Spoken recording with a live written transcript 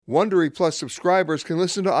Wondery Plus subscribers can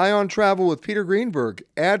listen to Ion Travel with Peter Greenberg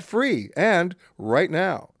ad-free and right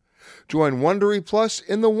now. Join Wondery Plus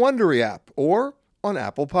in the Wondery app or on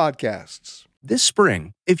Apple Podcasts. This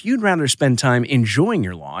spring, if you'd rather spend time enjoying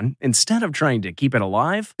your lawn instead of trying to keep it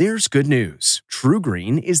alive, there's good news.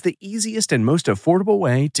 TruGreen is the easiest and most affordable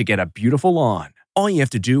way to get a beautiful lawn. All you have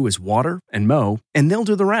to do is water and mow, and they'll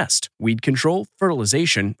do the rest. Weed control,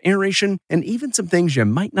 fertilization, aeration, and even some things you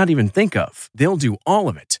might not even think of. They'll do all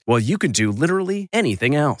of it, while you can do literally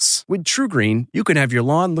anything else. With TruGreen, you can have your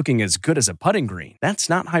lawn looking as good as a putting green. That's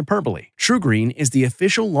not hyperbole. TruGreen is the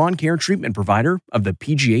official lawn care treatment provider of the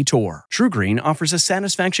PGA Tour. TruGreen offers a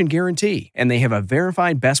satisfaction guarantee, and they have a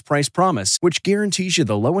verified best price promise, which guarantees you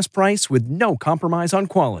the lowest price with no compromise on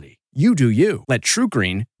quality. You do you. Let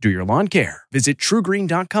TruGreen do your lawn care. Visit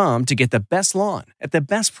TruGreen.com to get the best lawn at the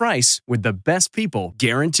best price with the best people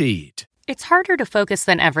guaranteed. It's harder to focus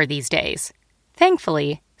than ever these days.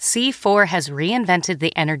 Thankfully, C4 has reinvented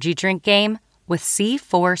the energy drink game with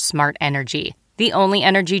C4 Smart Energy, the only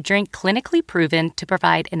energy drink clinically proven to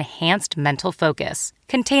provide enhanced mental focus,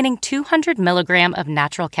 containing 200 milligrams of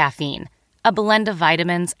natural caffeine, a blend of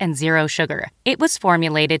vitamins, and zero sugar. It was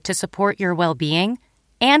formulated to support your well-being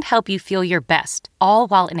and help you feel your best, all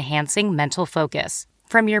while enhancing mental focus.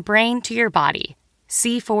 From your brain to your body,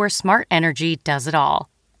 C4 Smart Energy does it all.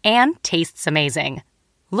 And tastes amazing.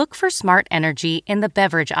 Look for Smart Energy in the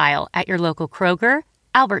beverage aisle at your local Kroger,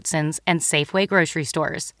 Albertsons, and Safeway grocery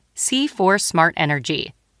stores. C4 Smart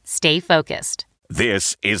Energy. Stay focused.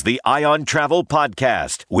 This is the Ion Travel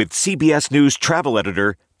Podcast with CBS News travel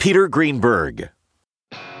editor Peter Greenberg.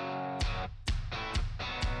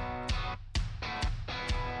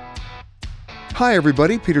 Hi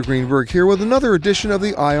everybody, Peter Greenberg here with another edition of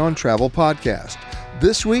the Ion Travel Podcast.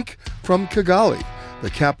 This week from Kigali, the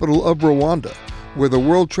capital of Rwanda, where the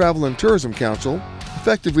World Travel and Tourism Council,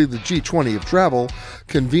 effectively the G20 of travel,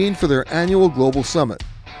 convened for their annual global summit.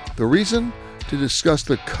 The reason? To discuss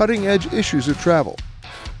the cutting-edge issues of travel.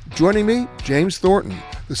 Joining me, James Thornton,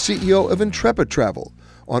 the CEO of Intrepid Travel,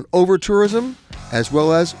 on over-tourism as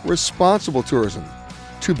well as responsible tourism.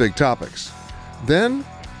 Two big topics. Then,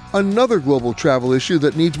 another global travel issue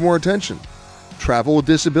that needs more attention, travel with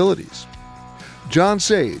disabilities. John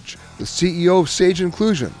Sage, the CEO of Sage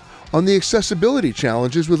Inclusion, on the accessibility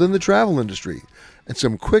challenges within the travel industry and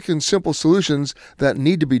some quick and simple solutions that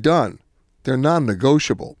need to be done. They're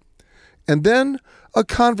non-negotiable. And then a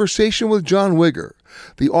conversation with John Wigger,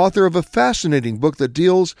 the author of a fascinating book that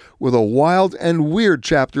deals with a wild and weird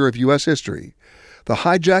chapter of U.S. history. The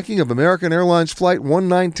hijacking of American Airlines Flight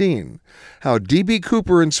 119, how D.B.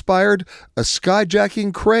 Cooper inspired a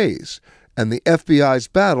skyjacking craze, and the FBI's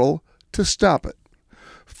battle to stop it.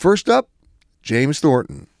 First up, James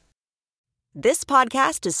Thornton. This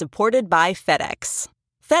podcast is supported by FedEx.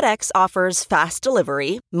 FedEx offers fast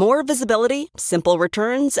delivery, more visibility, simple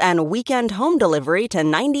returns, and weekend home delivery to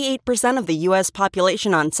 98% of the U.S.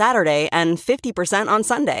 population on Saturday and 50% on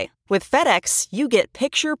Sunday. With FedEx, you get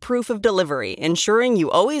picture proof of delivery, ensuring you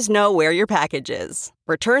always know where your package is.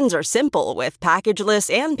 Returns are simple with packageless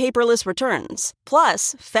and paperless returns.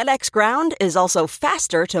 Plus, FedEx Ground is also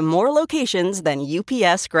faster to more locations than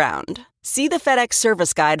UPS Ground. See the FedEx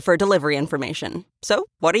service guide for delivery information. So,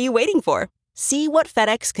 what are you waiting for? See what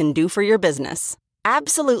FedEx can do for your business.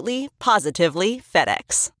 Absolutely, positively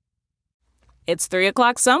FedEx. It's 3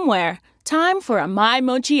 o'clock somewhere. Time for a My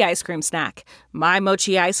Mochi ice cream snack. My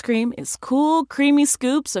Mochi ice cream is cool, creamy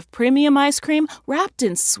scoops of premium ice cream wrapped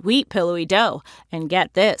in sweet, pillowy dough. And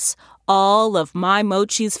get this, all of My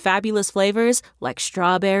Mochi's fabulous flavors, like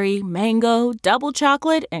strawberry, mango, double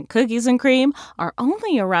chocolate, and cookies and cream, are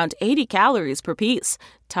only around 80 calories per piece.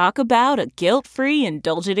 Talk about a guilt-free,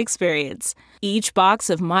 indulgent experience. Each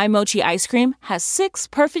box of My Mochi ice cream has 6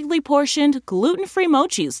 perfectly portioned, gluten-free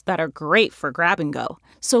mochis that are great for grab and go.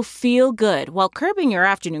 So feel good while curbing your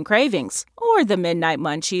afternoon cravings or the midnight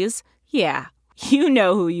munchies. Yeah, you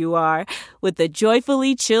know who you are with the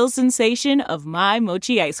joyfully chill sensation of My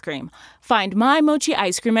Mochi ice cream. Find My Mochi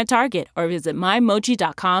ice cream at Target or visit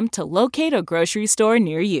mymochi.com to locate a grocery store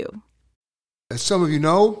near you. As some of you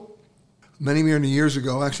know, many years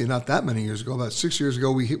ago, actually not that many years ago, about 6 years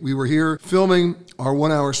ago, we were here filming our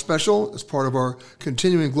 1-hour special as part of our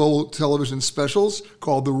continuing global television specials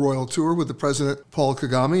called The Royal Tour with the President Paul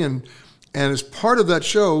Kagame. And as part of that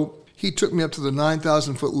show, he took me up to the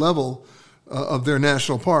 9,000-foot level of their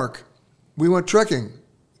national park. We went trekking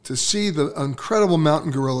to see the incredible mountain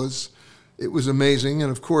gorillas. It was amazing.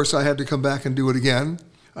 And of course, I had to come back and do it again.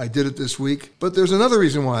 I did it this week. But there's another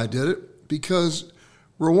reason why I did it, because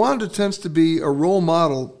Rwanda tends to be a role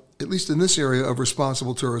model at least in this area, of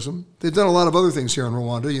responsible tourism. They've done a lot of other things here in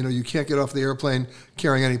Rwanda. You know, you can't get off the airplane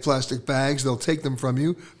carrying any plastic bags. They'll take them from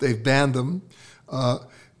you. They've banned them.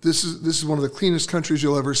 This is one of the cleanest countries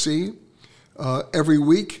you'll ever see. Every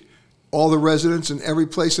week, all the residents in every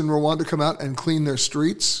place in Rwanda come out and clean their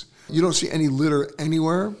streets. You don't see any litter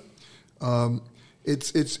anywhere.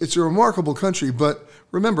 It's a remarkable country, but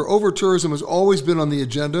remember, over-tourism has always been on the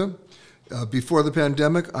agenda. Before the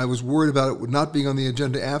pandemic, I was worried about it not being on the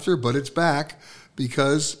agenda after, but it's back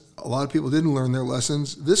because a lot of people didn't learn their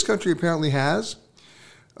lessons. This country apparently has.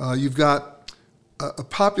 You've got a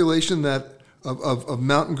population of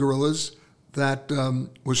mountain gorillas that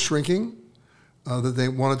was shrinking, that they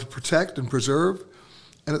wanted to protect and preserve.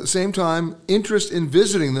 And at the same time, interest in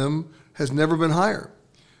visiting them has never been higher.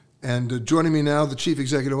 And joining me now, the Chief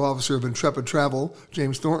Executive Officer of Intrepid Travel,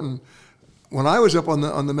 James Thornton. When I was up on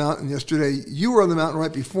the mountain yesterday, you were on the mountain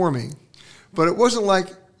right before me. But it wasn't like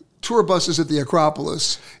tour buses at the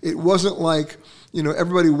Acropolis. It wasn't like, you know,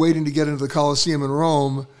 everybody waiting to get into the Colosseum in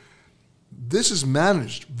Rome. This is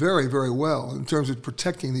managed very, very well in terms of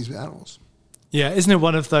protecting these animals. Yeah, isn't it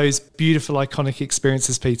one of those beautiful, iconic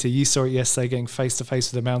experiences, Peter? You saw it yesterday, getting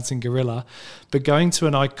face-to-face with a mountain gorilla, but going to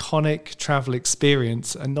an iconic travel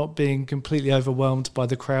experience and not being completely overwhelmed by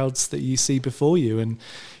the crowds that you see before you. And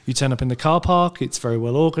you turn up in the car park, it's very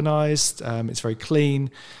well organised, it's very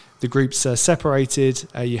clean. The groups are separated.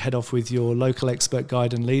 You head off with your local expert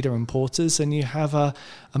guide and leader and porters, and you have a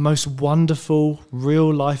most wonderful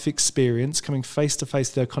real-life experience coming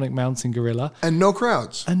face-to-face with the iconic mountain gorilla. And no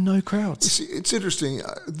crowds. And no crowds. You see, it's interesting.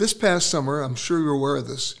 This past summer, I'm sure you're aware of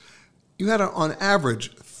this, you had, on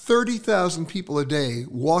average, 30,000 people a day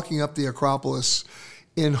walking up the Acropolis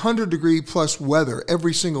in 100-degree plus weather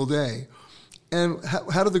every single day. And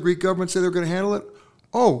how did the Greek government say they're going to handle it?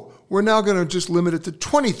 Oh, we're now going to just limit it to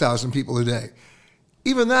 20,000 people a day.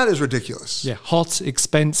 Even that is ridiculous. Yeah, hot,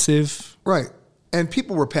 expensive. Right. And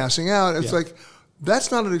people were passing out. It's like,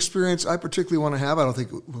 that's not an experience I particularly want to have. I don't think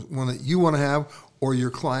one that you want to have or your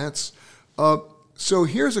clients. So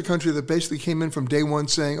here's a country that basically came in from day one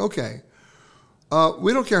saying, okay,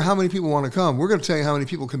 we don't care how many people want to come. We're going to tell you how many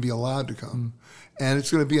people can be allowed to come. And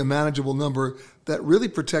it's going to be a manageable number that really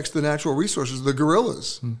protects the natural resources, the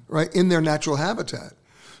gorillas, right, in their natural habitat.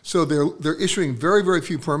 So they're issuing very, very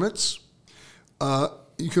few permits.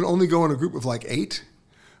 You can only go in a group of like 8.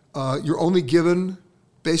 You're only given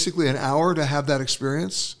basically an hour to have that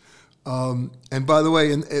experience. And by the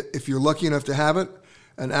way, if you're lucky enough to have it,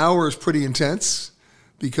 an hour is pretty intense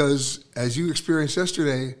because, as you experienced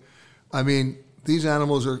yesterday, I mean, these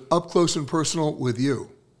animals are up close and personal with you.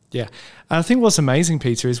 Yeah. And I think what's amazing,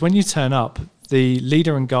 Peter, is when you turn up, the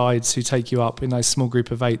leader and guides who take you up in those small group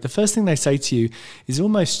of 8, the first thing they say to you is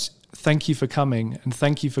almost thank you for coming and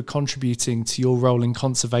thank you for contributing to your role in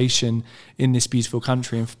conservation in this beautiful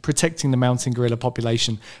country and for protecting the mountain gorilla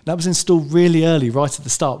population. That was installed really early, right at the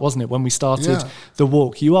start, wasn't it? When we started the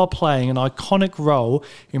walk, you are playing an iconic role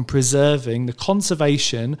in preserving the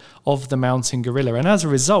conservation of the mountain gorilla. And as a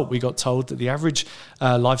result, we got told that the average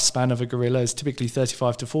lifespan of a gorilla is typically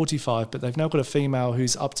 35 to 45, but they've now got a female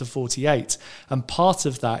who's up to 48. And part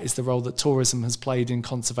of that is the role that tourism has played in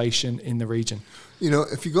conservation in the region. You know,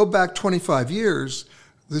 if you go back 25 years,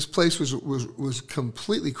 this place was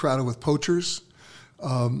completely crowded with poachers.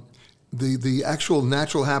 The actual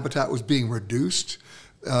natural habitat was being reduced.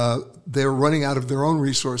 They were running out of their own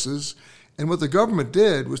resources. And what the government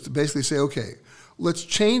did was to basically say, okay, let's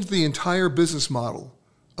change the entire business model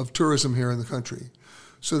of tourism here in the country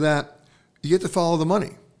so that you get to follow the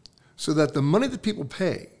money, so that the money that people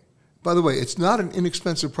pay, by the way, it's not an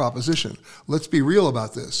inexpensive proposition. Let's be real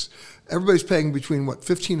about this. Everybody's paying between,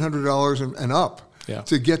 $1,500 and up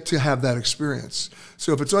to get to have that experience.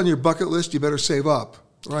 So if it's on your bucket list, you better save up,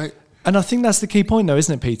 right? And I think that's the key point, though,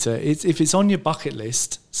 isn't it, Peter? If it's on your bucket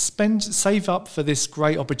list, save up for this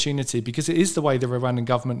great opportunity, because it is the way the Rwandan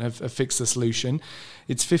government have fixed the solution.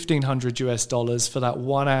 It's $1,500 for that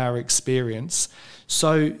 1 hour experience.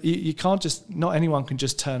 So you can't not anyone can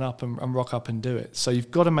just turn up and rock up and do it. So you've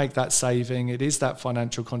got to make that saving. It is that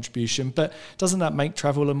financial contribution. But doesn't that make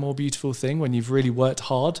travel a more beautiful thing when you've really worked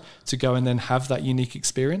hard to go and then have that unique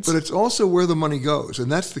experience? But it's also where the money goes, and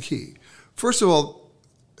that's the key. First of all,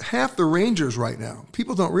 half the rangers right now,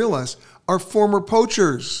 people don't realize, are former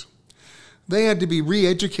poachers. They had to be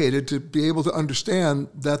re-educated to be able to understand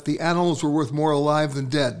that the animals were worth more alive than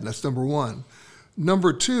dead. That's number one.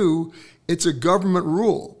 Number two, it's a government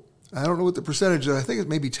rule. I don't know what the percentage is. I think it's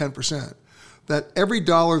maybe 10%. That every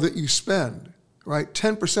dollar that you spend, right,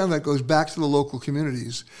 10% of that goes back to the local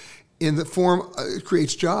communities in the form, it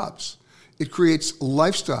creates jobs. It creates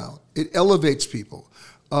lifestyle. It elevates people.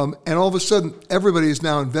 And all of a sudden, everybody is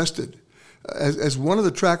now invested. As one of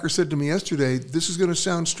the trackers said to me yesterday, this is going to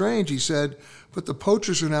sound strange, he said, but the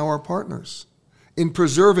poachers are now our partners in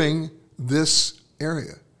preserving this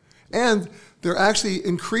area. And they're actually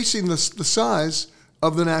increasing the size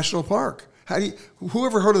of the national park. Who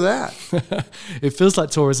ever heard of that? It feels like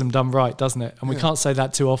tourism done right, doesn't it? And we can't say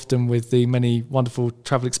that too often with the many wonderful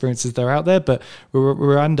travel experiences that are out there, but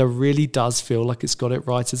Rwanda really does feel like it's got it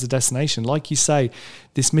right as a destination. Like you say,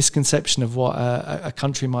 this misconception of what a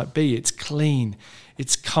country might be, it's clean,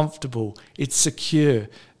 it's comfortable, it's secure,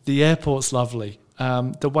 the airport's lovely.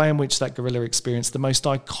 The way in which that guerrilla experience, the most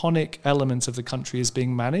iconic element of the country is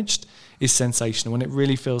being managed, is sensational. And it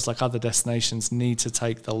really feels like other destinations need to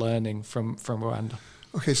take the learning from Rwanda.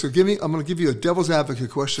 Okay, so I'm going to give you a devil's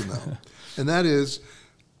advocate question now. And that is,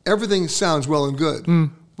 everything sounds well and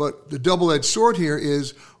good. But the double-edged sword here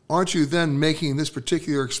is, aren't you then making this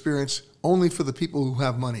particular experience only for the people who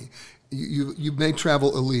have money? You've made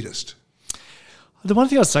travel elitist. The one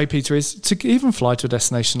thing I'd say, Peter, is to even fly to a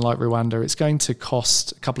destination like Rwanda, it's going to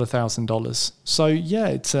cost a couple of $1,000s. So yeah,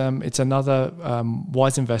 it's another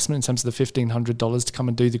wise investment in terms of the $1,500 to come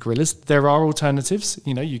and do the gorillas. There are alternatives.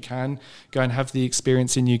 You can go and have the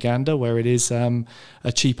experience in Uganda where it is a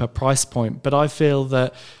cheaper price point. But I feel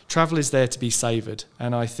that travel is there to be savoured,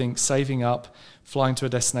 and I think saving up, flying to a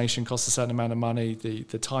destination costs a certain amount of money. The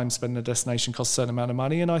time spent in a destination costs a certain amount of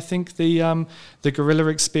money. And I think the guerrilla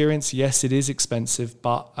experience, yes, it is expensive,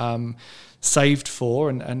 but saved for,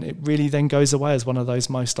 and it really then goes away as one of those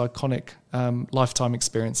most iconic lifetime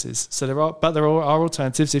experiences. So there are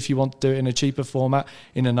alternatives if you want to do it in a cheaper format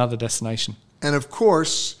in another destination. And of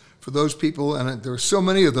course, for those people, and there are so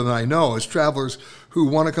many of them I know as travelers who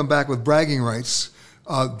want to come back with bragging rights,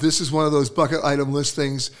 this is one of those bucket item list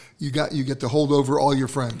things you get to hold over all your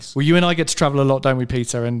friends. Well, you and I get to travel a lot, don't we,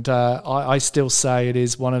 Peter? And I still say it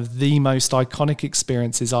is one of the most iconic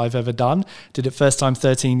experiences I've ever done. Did it first time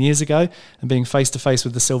 13 years ago, and being face to face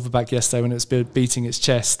with the silverback yesterday when it was beating its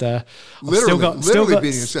chest. Literally beating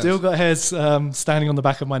its chest. Still got hairs standing on the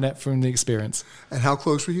back of my neck from the experience. And how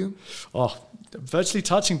close were you? Oh, virtually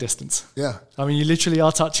touching distance. Yeah. I mean, you literally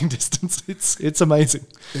are touching distance. It's amazing.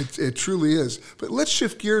 It truly is. But let's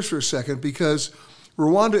shift gears for a second, because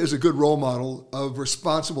Rwanda is a good role model of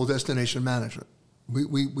responsible destination management.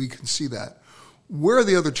 We can see that. Where are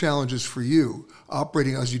the other challenges for you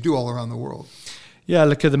operating as you do all around the world? Yeah,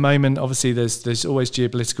 look, at the moment, obviously, there's always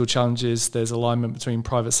geopolitical challenges. There's alignment between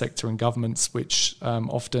private sector and governments, which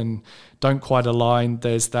often don't quite align.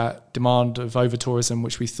 There's that demand of over-tourism,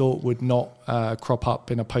 which we thought would not crop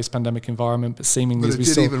up in a post-pandemic environment, but seemingly but as we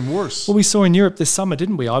did saw, even worse. Well, we saw in Europe this summer,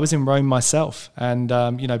 didn't we? I was in Rome myself, and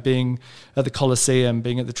being at the Colosseum,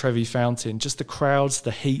 being at the Trevi Fountain, just the crowds,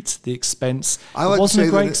 the heat, the expense. It wasn't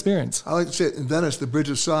a great experience. I like to say in Venice, the bridge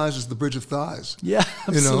of sighs is the bridge of thighs. Yeah,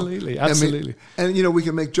 absolutely, absolutely. And we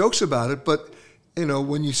can make jokes about it, but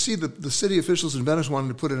when you see the city officials in Venice wanting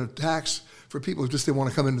to put in a tax for people who just they want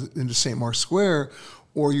to come into St. Mark's Square,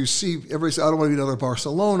 or you see everybody say, I don't want to be another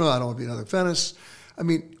Barcelona, I don't want to be another Venice. I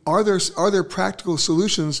mean, are there practical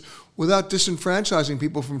solutions without disenfranchising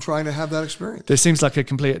people from trying to have that experience? There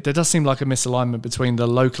does seem like a misalignment between the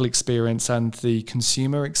local experience and the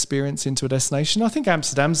consumer experience into a destination. I think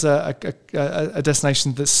Amsterdam's a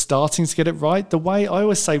destination that's starting to get it right. The way I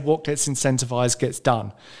always say, what gets incentivized gets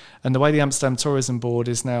done. And the way the Amsterdam Tourism Board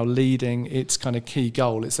is now leading its kind of key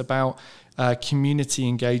goal, it's about community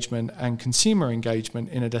engagement and consumer engagement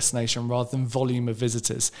in a destination rather than volume of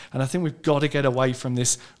visitors. And I think we've got to get away from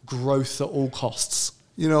this growth at all costs.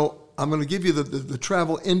 I'm going to give you the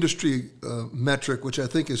travel industry metric, which I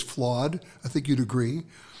think is flawed. I think you'd agree.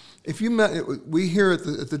 We here at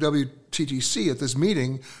the WTTC at this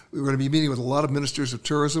meeting, we're going to be meeting with a lot of ministers of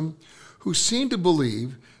tourism who seem to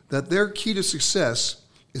believe that their key to success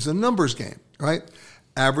is a numbers game, right?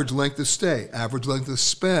 Average length of stay, average length of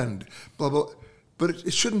spend, blah, blah. But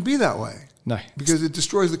it shouldn't be that way. No. Because it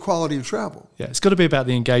destroys the quality of travel. Yeah, it's got to be about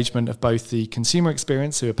the engagement of both the consumer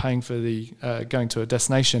experience who are paying for the going to a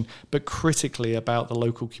destination, but critically about the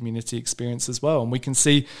local community experience as well. And we can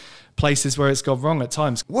see places where it's gone wrong at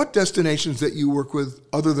times. What destinations that you work with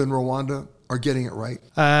other than Rwanda are getting it right?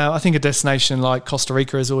 I think a destination like Costa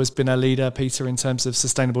Rica has always been a leader, Peter, in terms of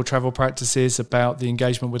sustainable travel practices, about the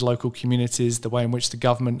engagement with local communities, the way in which the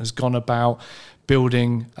government has gone about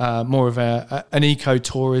building more of an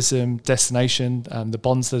eco-tourism destination, the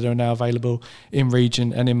bonds that are now available in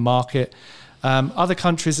region and in market. Other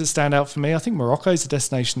countries that stand out for me, I think Morocco is a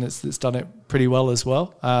destination that's done it pretty well as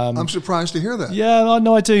well. I'm surprised to hear that. Yeah,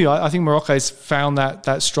 no, I do. I think Morocco's found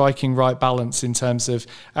that striking right balance in terms of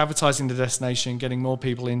advertising the destination, getting more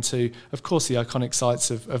people into, of course, the iconic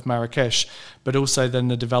sites of Marrakesh, but also then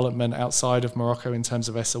the development outside of Morocco in terms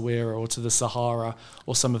of Essaouira or to the Sahara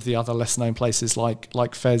or some of the other less-known places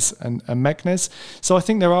like Fez and Meknes. So I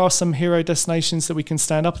think there are some hero destinations that we can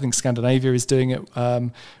stand up. I think Scandinavia is doing it,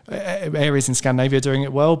 areas in Scandinavia are doing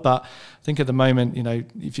it well, but I think at the moment,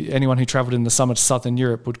 anyone who travelled in the summer to Southern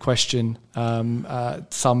Europe would question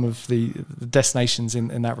some of the destinations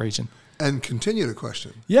in that region. And continue to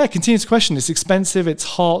question. Yeah, continue to question. It's expensive, it's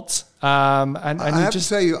hot. And I have to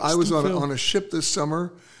tell you, I was on a ship this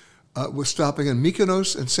summer, was stopping in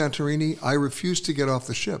Mykonos and Santorini. I refused to get off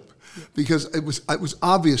the ship because it was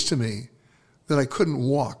obvious to me that I couldn't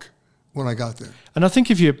walk when I got there. And I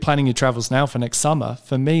think if you're planning your travels now for next summer,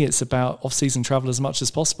 for me, it's about off-season travel as much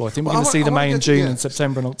as possible. I think we're going to see the May and June and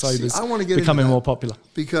September and October becoming more popular.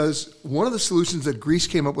 Because one of the solutions that Greece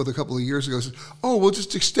came up with a couple of years ago is, we'll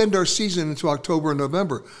just extend our season into October and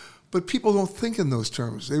November. But people don't think in those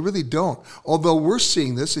terms. They really don't. Although we're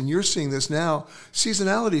seeing this, and you're seeing this now,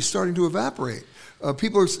 seasonality is starting to evaporate.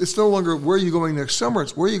 It's no longer where are you going next summer,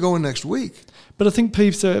 it's where are you going next week. But I think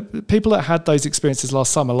people that had those experiences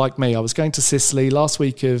last summer, like me, I was going to Sicily last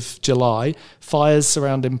week of July, fires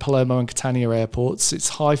surrounding Palermo and Catania airports. It's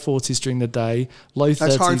high 40s during the day, low 30s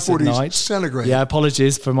That's high 40s at night. Centigrade. Yeah,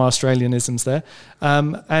 apologies for my Australianisms there.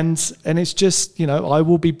 And it's just, I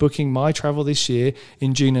will be booking my travel this year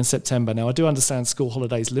in June and September. Now, I do understand school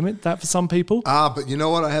holidays limit that for some people. But you know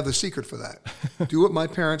what? I have the secret for that. Do what my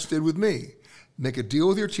parents did with me. Make a deal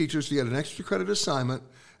with your teachers to get an extra credit assignment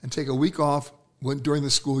and take a week off during the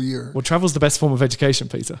school year. Well, travel's the best form of education,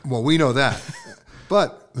 Peter. Well, we know that.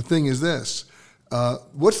 But the thing is this.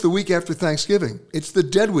 What's the week after Thanksgiving? It's the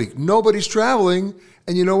dead week. Nobody's traveling.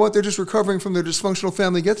 And you know what? They're just recovering from their dysfunctional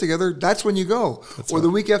family get-together. That's when you go. That's right. The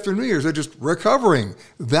week after New Year's, they're just recovering.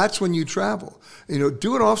 That's when you travel.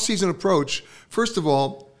 Do an off-season approach. First of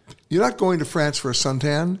all, you're not going to France for a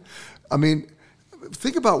suntan. I mean,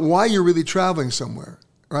 think about why you're really traveling somewhere,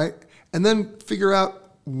 right? And then figure out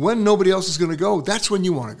when nobody else is going to go. That's when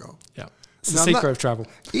you want to go. Yeah. It's the secret of travel.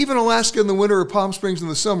 Even Alaska in the winter or Palm Springs in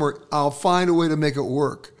the summer, I'll find a way to make it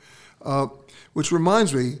work. Which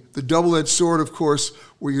reminds me, the double-edged sword, of course,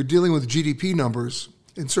 where you're dealing with GDP numbers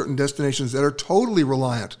in certain destinations that are totally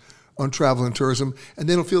reliant on travel and tourism, and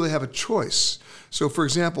they don't feel they have a choice. So, for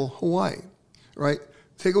example, Hawaii, right?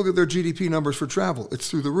 Take a look at their GDP numbers for travel. It's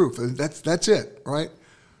through the roof. That's it, right?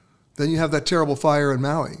 Then you have that terrible fire in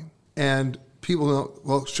Maui. And people know,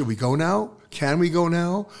 well, should we go now? Can we go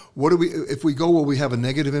now? If we go, will we have a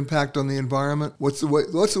negative impact on the environment? What's the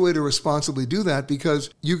way to responsibly do that?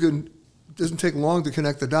 Because it doesn't take long to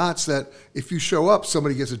connect the dots that if you show up,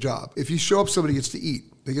 somebody gets a job. If you show up, somebody gets to eat.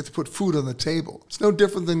 They get to put food on the table. It's no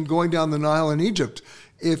different than going down the Nile in Egypt.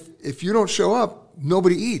 If you don't show up,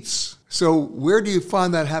 nobody eats. So where do you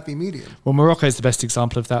find that happy medium? Well, Morocco is the best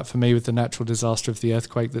example of that for me with the natural disaster of the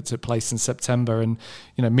earthquake that took place in September. And,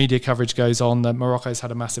 media coverage goes on that Morocco's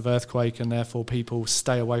had a massive earthquake and therefore people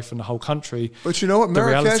stay away from the whole country. But you know what? The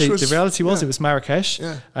reality was it was Marrakesh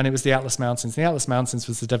and it was the Atlas Mountains. The Atlas Mountains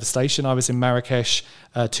was the devastation. I was in Marrakesh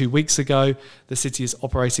 2 weeks ago. The city is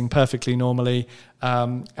operating perfectly normally.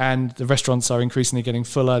 And the restaurants are increasingly getting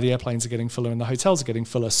fuller, the airplanes are getting fuller, and the hotels are getting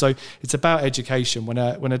fuller. So it's about education. When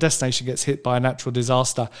a destination gets hit by a natural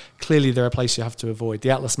disaster, clearly there are places you have to avoid.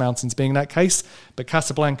 The Atlas Mountains being that case, but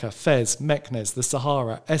Casablanca, Fez, Meknes, the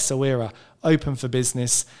Sahara, Essaouira, open for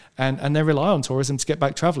business, and they rely on tourism to get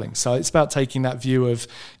back travelling. So it's about taking that view of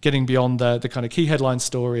getting beyond the kind of key headline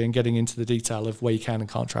story and getting into the detail of where you can and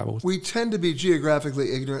can't travel. We tend to be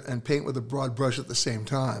geographically ignorant and paint with a broad brush at the same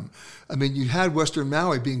time. I mean, you had Western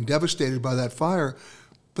Maui being devastated by that fire,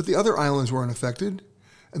 but the other islands weren't affected,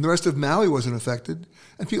 and the rest of Maui wasn't affected.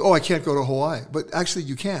 And people, I can't go to Hawaii. But actually,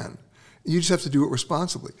 you can. You just have to do it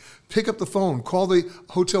responsibly. Pick up the phone, call the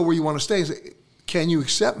hotel where you want to stay and say, can you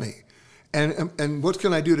accept me? And what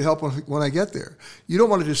can I do to help when I get there? You don't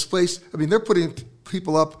want to displace, they're putting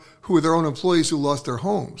people up who are their own employees who lost their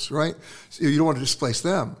homes, right? So you don't want to displace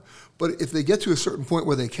them. But if they get to a certain point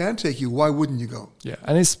where they can take you, why wouldn't you go? Yeah,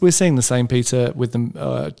 and we're seeing the same, Peter, with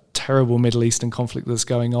the terrible Middle Eastern conflict that's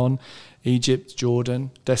going on. Egypt,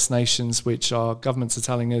 Jordan, destinations which our governments are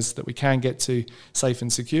telling us that we can get to safe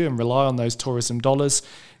and secure and rely on those tourism dollars.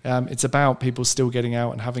 It's about people still getting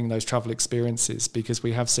out and having those travel experiences because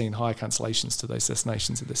we have seen higher cancellations to those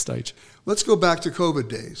destinations at this stage. Let's go back to COVID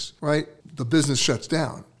days, right? The business shuts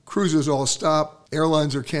down. Cruises all stop.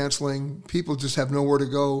 Airlines are canceling. People just have nowhere to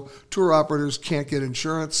go. Tour operators can't get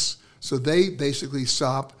insurance, so they basically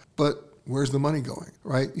stop. But Where's the money going,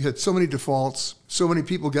 right? You had so many defaults, so many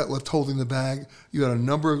people got left holding the bag. You had a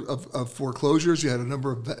number of foreclosures. You had a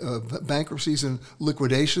number of bankruptcies and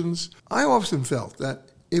liquidations. I often felt that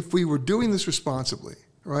if we were doing this responsibly,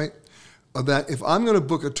 right, that if I'm going to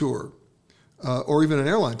book a tour or even an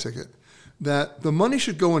airline ticket, that the money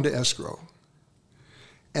should go into escrow.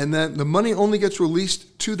 And then the money only gets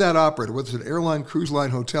released to that operator, whether it's an airline, cruise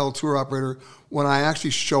line, hotel, tour operator, when I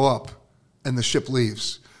actually show up and the ship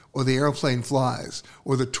leaves, or the airplane flies,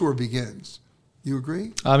 or the tour begins. You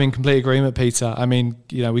agree? I'm in complete agreement, Peter. I mean,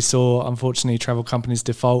 we saw, unfortunately, travel companies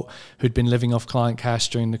default who'd been living off client cash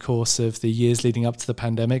during the course of the years leading up to the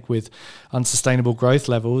pandemic with unsustainable growth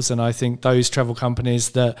levels. And I think those travel companies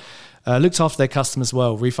that looked after their customers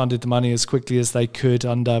well, refunded the money as quickly as they could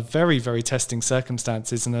under very, very testing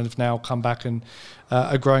circumstances, and have now come back and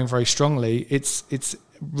are growing very strongly. It's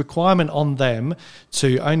requirement on them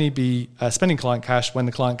to only be spending client cash when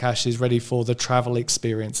the client cash is ready for the travel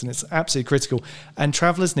experience, and it's absolutely critical. And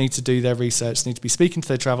travelers need to do their research, need to be speaking to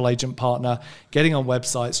their travel agent partner, getting on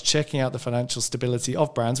websites, checking out the financial stability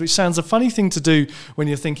of brands, which sounds a funny thing to do when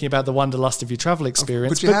you're thinking about the wanderlust of your travel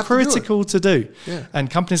experience, but critical to do. Yeah.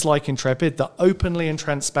 And companies like Intrepid that openly and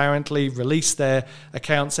transparently release their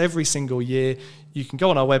accounts every single year. You can go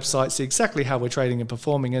on our website, see exactly how we're trading and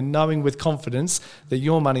performing, and knowing with confidence that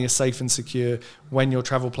your money is safe and secure when your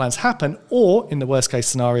travel plans happen, or in the worst case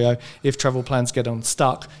scenario, if travel plans get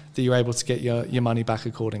unstuck, that you're able to get your money back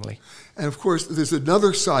accordingly. And of course, there's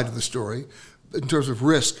another side of the story in terms of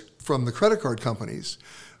risk from the credit card companies.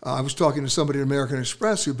 I was talking to somebody at American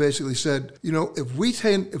Express who basically said,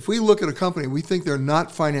 if we look at a company, we think they're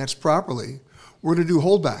not financed properly, we're going to do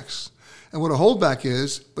holdbacks. And what a holdback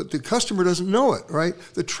is, but the customer doesn't know it, right?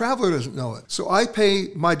 The traveler doesn't know it. So I pay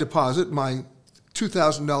my deposit, my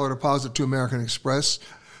 $2,000 deposit to American Express,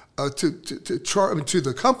 to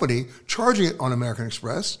the company, charging it on American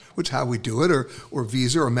Express, which is how we do it, or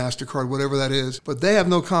Visa or MasterCard, whatever that is. But they have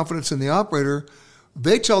no confidence in the operator.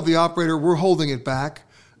 They tell the operator, we're holding it back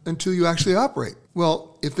until you actually operate.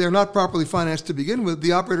 Well, if they're not properly financed to begin with,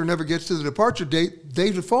 the operator never gets to the departure date,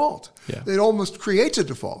 they default. Yeah. It almost creates a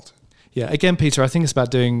default. Yeah, again, Peter, I think it's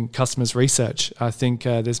about doing customers' research. I think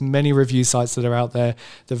there's many review sites that are out there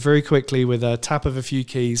that very quickly, with a tap of a few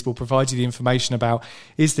keys, will provide you the information about,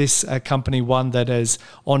 is this a company, one that has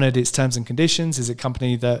honoured its terms and conditions? Is it a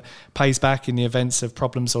company that pays back in the events of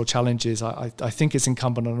problems or challenges? I think it's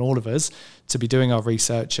incumbent on all of us to be doing our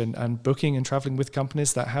research and booking and travelling with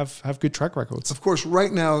companies that have good track records. Of course,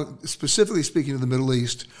 right now, specifically speaking of the Middle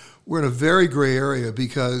East, we're in a very grey area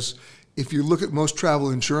because if you look at most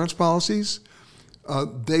travel insurance policies,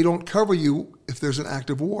 they don't cover you if there's an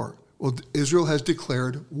active war. Well, Israel has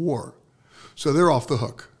declared war, so they're off the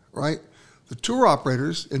hook, right? The tour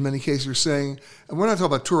operators, in many cases, are saying, and we're not talking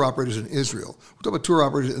about tour operators in Israel, we're talking about tour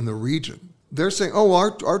operators in the region. They're saying,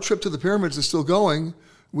 our trip to the pyramids is still going.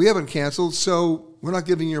 We haven't canceled, so we're not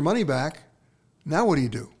giving your money back. Now what do you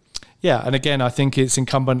do? Yeah, and again, I think it's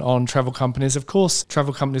incumbent on travel companies. Of course,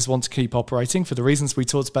 travel companies want to keep operating for the reasons we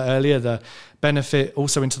talked about earlier, the benefit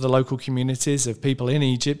also into the local communities of people in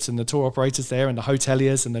Egypt and the tour operators there and the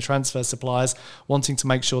hoteliers and the transfer suppliers wanting to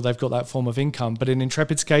make sure they've got that form of income. But in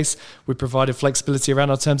Intrepid's case, we provided flexibility around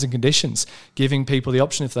our terms and conditions, giving people the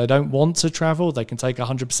option, if they don't want to travel, they can take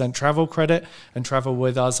 100% travel credit and travel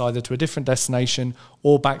with us either to a different destination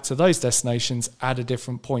or back to those destinations at a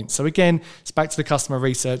different point. So again, it's back to the customer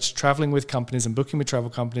research, traveling with companies and booking with travel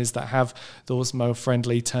companies that have those more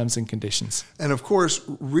friendly terms and conditions. And of course,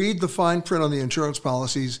 read the fine print on the insurance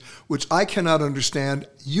policies, which I cannot understand,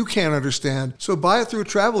 you can't understand. So buy it through a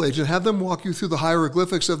travel agent, have them walk you through the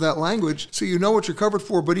hieroglyphics of that language so you know what you're covered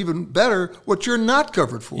for, but even better, what you're not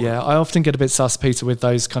covered for. Yeah, I often get a bit sus, Peter, with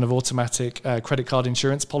those kind of automatic credit card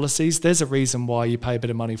insurance policies. There's a reason why you pay a bit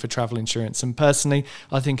of money for travel insurance. And personally,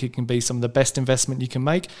 I think it can be some of the best investment you can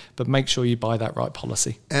make, but make sure you buy that right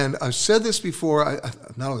policy. And I've said this before,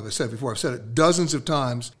 not only have I said it before, I've said it dozens of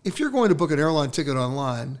times. If you're going to book an airline ticket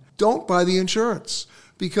online, don't buy the insurance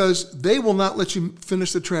because they will not let you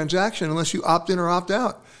finish the transaction unless you opt in or opt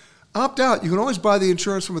out. Opt out. You can always buy the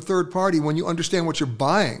insurance from a third party when you understand what you're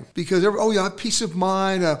buying because, you have peace of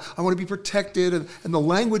mind, I want to be protected. And the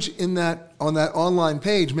language on that online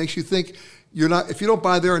page makes you think if you don't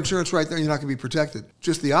buy their insurance right there, you're not going to be protected.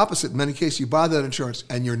 Just the opposite. In many cases, you buy that insurance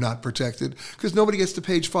and you're not protected because nobody gets to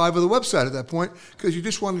page 5 of the website at that point because you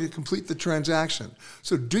just wanted to complete the transaction.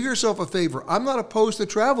 So do yourself a favor. I'm not opposed to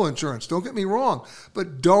travel insurance. Don't get me wrong.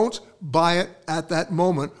 But don't buy it at that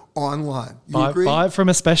moment online. You agree? Buy it from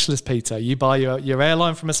a specialist, Peter. You buy your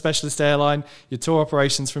airline from a specialist airline, your tour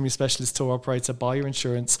operations from your specialist tour operator. Buy your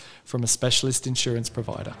insurance from a specialist insurance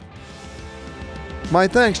provider. My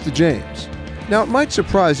thanks to James. Now, it might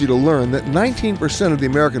surprise you to learn that 19% of the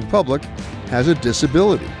American public has a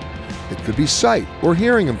disability. It could be sight or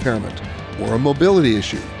hearing impairment or a mobility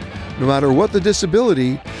issue. No matter what the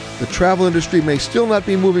disability, the travel industry may still not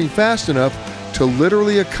be moving fast enough to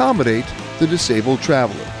literally accommodate the disabled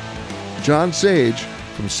traveler. John Sage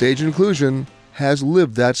from Sage Inclusion has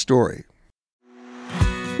lived that story.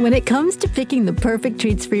 When it comes to picking the perfect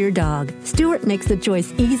treats for your dog, Stewart makes the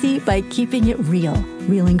choice easy by keeping it real.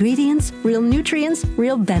 Real ingredients, real nutrients,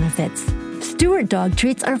 real benefits. Stewart dog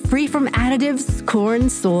treats are free from additives, corn,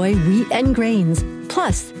 soy, wheat, and grains.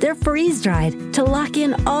 Plus, they're freeze-dried to lock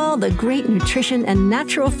in all the great nutrition and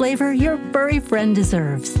natural flavor your furry friend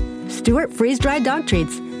deserves. Stewart freeze-dried dog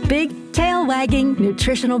treats. Big, tail-wagging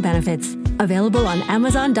nutritional benefits. Available on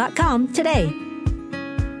Amazon.com today.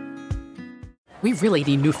 We really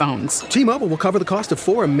need new phones. T-Mobile will cover the cost of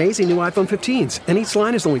 4 amazing new iPhone 15s, and each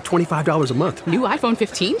line is only $25 a month. New iPhone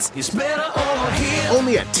 15s? It's better over here.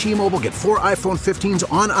 Only at T-Mobile, get 4 iPhone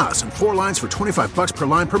 15s on us and 4 lines for $25 per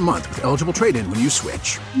line per month with eligible trade-in when you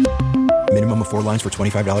switch. Minimum of 4 lines for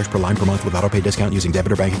 $25 per line per month with autopay discount using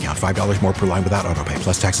debit or bank account. $5 more per line without autopay,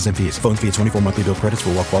 plus taxes and fees. Phone fee at 24 monthly bill credits for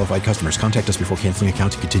well-qualified customers. Contact us before canceling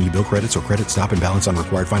account to continue bill credits or credit stop and balance on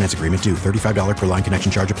required finance agreement due. $35 per line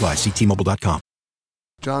connection charge applies. See T-Mobile.com.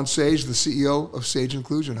 John Sage, the CEO of Sage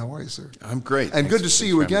Inclusion. How are you, sir? I'm great. And good to see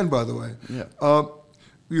you again, by the way. Yeah.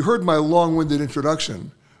 You heard my long-winded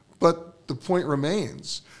introduction, but the point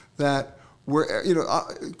remains that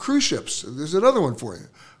cruise ships. There's another one for you.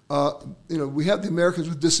 We have the Americans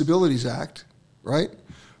with Disabilities Act, right?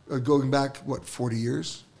 Going back 40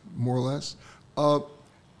 years, more or less,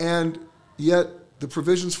 and yet the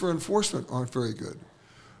provisions for enforcement aren't very good.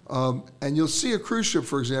 And you'll see a cruise ship,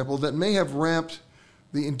 for example, that may have ramped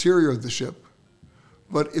the interior of the ship,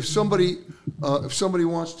 but if somebody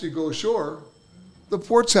wants to go ashore, the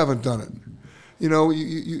ports haven't done it.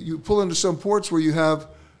 You pull into some ports where you have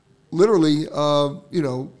literally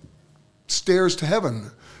stairs to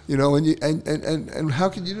heaven. And how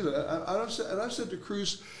can you do that? And I've said to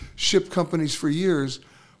cruise ship companies for years,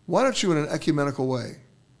 why don't you, in an ecumenical way,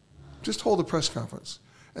 just hold a press conference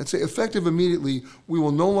and say, effective immediately, we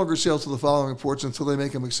will no longer sail to the following ports until they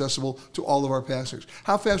make them accessible to all of our passengers.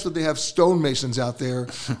 How fast would they have stonemasons out there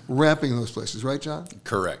ramping those places, right, John?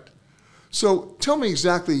 Correct. So tell me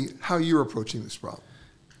exactly how you're approaching this problem.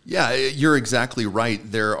 Yeah, you're exactly right.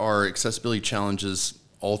 There are accessibility challenges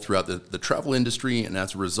all throughout the travel industry, and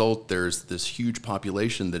as a result, there's this huge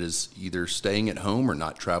population that is either staying at home or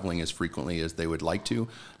not traveling as frequently as they would like to,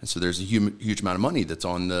 and so there's a huge amount of money that's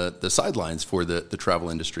on the sidelines for the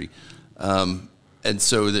travel industry. And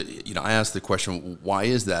so I asked the question, why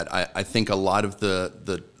is that? I think a lot of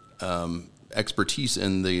the expertise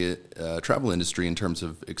in the travel industry in terms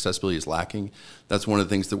of accessibility is lacking. That's one of the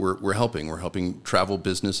things that we're helping. We're helping travel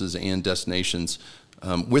businesses and destinations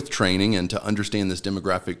with training and to understand this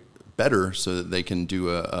demographic better so that they can do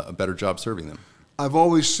a better job serving them. I've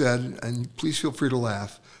always said, and please feel free to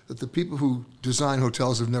laugh, that the people who design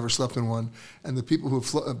hotels have never slept in one, and the people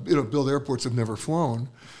who build airports have never flown.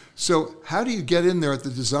 So how do you get in there at the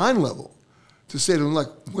design level to say to them, like,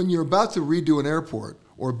 when you're about to redo an airport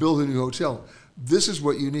or build a new hotel, this is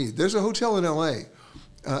what you need. There's a hotel in L.A.,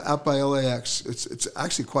 out by LAX. It's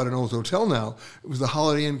actually quite an old hotel now. It was the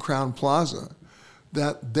Holiday Inn Crowne Plaza.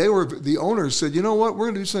 That the owners said, you know what, we're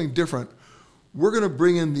going to do something different. We're going to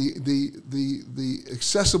bring in the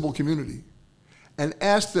accessible community and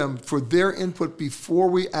ask them for their input before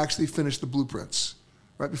we actually finish the blueprints,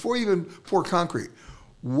 right? Before we even pour concrete.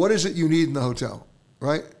 What is it you need in the hotel,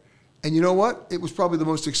 right? And you know what? It was probably the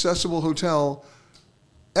most accessible hotel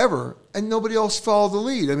ever, and nobody else followed the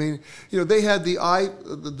lead. I mean, they had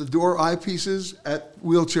the door eyepieces at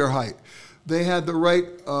wheelchair height. They had the right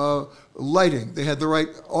lighting. They had the right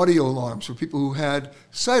audio alarms for people who had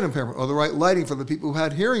sight impairment, or the right lighting for the people who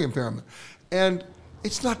had hearing impairment. And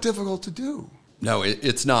it's not difficult to do. No,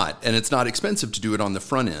 it's not. And it's not expensive to do it on the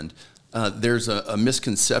front end. There's a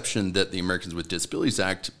misconception that the Americans with Disabilities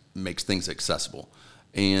Act makes things accessible.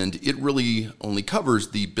 And it really only covers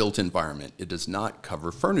the built environment. It does not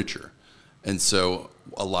cover furniture. And so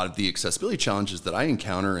a lot of the accessibility challenges that I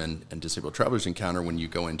encounter and disabled travelers encounter when you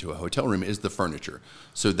go into a hotel room is the furniture.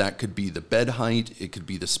 So that could be the bed height. It could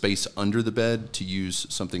be the space under the bed to use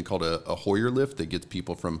something called a Hoyer lift that gets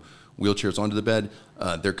people from wheelchairs onto the bed.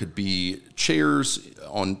 There could be chairs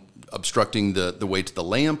obstructing the way to the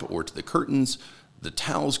lamp or to the curtains. The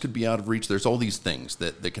towels could be out of reach. There's all these things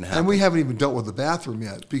that can happen. And we haven't even dealt with the bathroom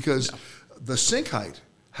yet, because the sink height,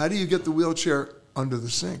 how do you get the wheelchair under the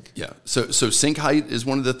sink? Yeah, so sink height is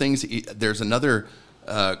one of the things. There's another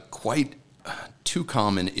quite too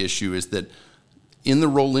common issue is that in the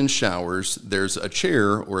roll-in showers, there's a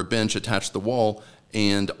chair or a bench attached to the wall,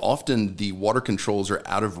 and often the water controls are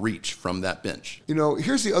out of reach from that bench.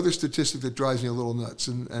 Here's the other statistic that drives me a little nuts.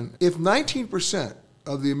 And if 19%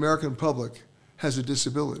 of the American public has a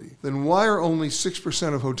disability, then why are only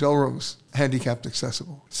 6% of hotel rooms handicapped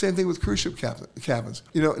accessible? Same thing with cruise ship cabins.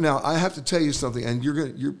 Now I have to tell you something, and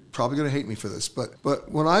you're probably going to hate me for this, but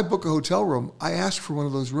when I book a hotel room, I ask for one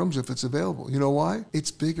of those rooms if it's available. You know why? It's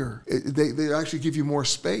bigger. They actually give you more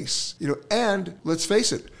space. And let's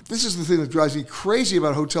face it, this is the thing that drives me crazy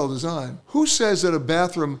about hotel design. Who says that a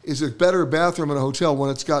bathroom is a better bathroom in a hotel when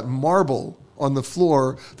it's got marble on the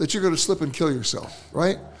floor that you're going to slip and kill yourself,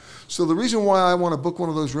 right? So the reason why I want to book one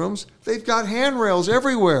of those rooms, they've got handrails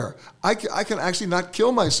everywhere. I can actually not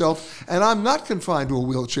kill myself, and I'm not confined to a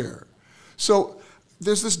wheelchair. So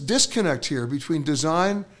there's this disconnect here between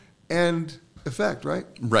design and effect, right?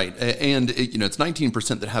 Right, and it's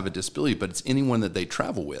 19% that have a disability, but it's anyone that they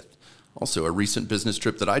travel with. Also, a recent business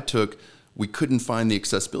trip that I took, we couldn't find the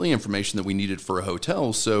accessibility information that we needed for a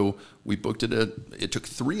hotel, so we booked it. It took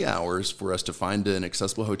 3 hours for us to find an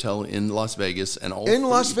accessible hotel in Las Vegas, and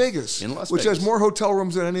Las Vegas, which has more hotel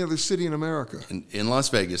rooms than any other city in America. In Las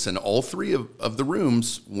Vegas, and all three of the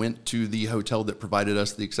rooms went to the hotel that provided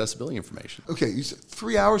us the accessibility information. Okay, you said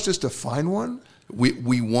 3 hours just to find one?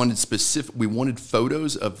 We wanted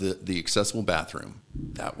photos of the accessible bathroom.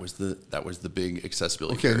 That was the big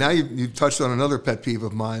accessibility. Okay, now you've touched on another pet peeve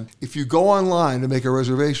of mine. If you go online to make a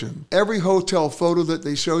reservation, every hotel photo that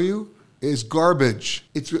they show you is garbage.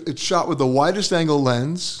 It's shot with the widest angle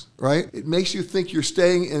lens, right? It makes you think you're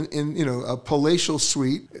staying in a palatial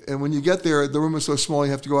suite, and when you get there, the room is so small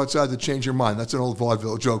you have to go outside to change your mind. That's an old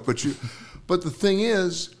vaudeville joke, but the thing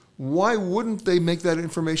is, why wouldn't they make that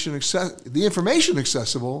information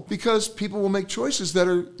accessible? Because people will make choices that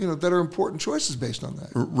are important choices based on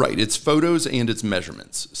that. Right. It's photos and it's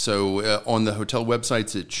measurements. So on the hotel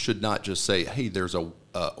websites, it should not just say, "Hey, there's a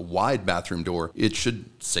wide bathroom door." It should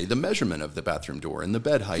say the measurement of the bathroom door and the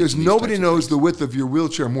bed height. Because nobody knows the width of your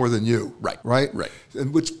wheelchair more than you. Right. Right. Right.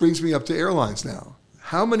 And which brings me up to airlines now.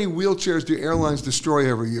 How many wheelchairs do airlines destroy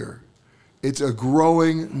every year? It's a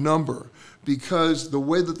growing number. Because the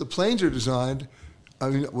way that the planes are designed, I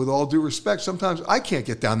mean, with all due respect, sometimes I can't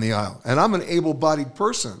get down the aisle, and I'm an able-bodied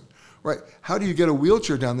person, right? How do you get a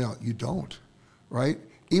wheelchair down the aisle? You don't, right?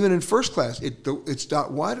 Even in first class, it's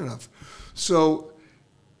not wide enough. So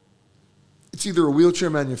it's either a wheelchair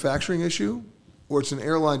manufacturing issue, or it's an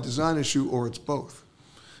airline design issue, or it's both.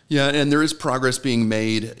 Yeah, and there is progress being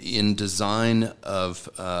made in design of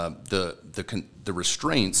the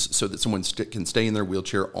restraints so that someone can stay in their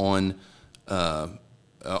wheelchair on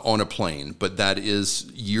a plane, but that is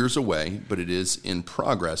years away, but it is in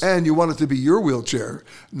progress. And you want it to be your wheelchair,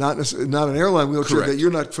 not an airline wheelchair Correct. that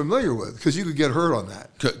you're not familiar with, because you could get hurt on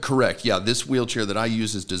that. Correct. Yeah, this wheelchair that I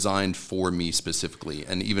use is designed for me specifically,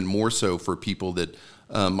 and even more so for people that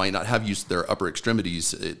might not have used their upper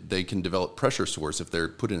extremities. They can develop pressure sores if they're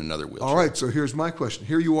put in another wheelchair. All right, so here's my question.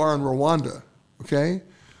 Here you are in Rwanda, okay?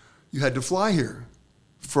 You had to fly here.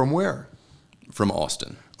 From where? From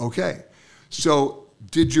Austin. Okay. So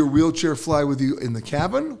did your wheelchair fly with you in the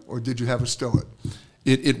cabin, or did you have to stow it?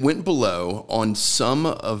 It went below. On some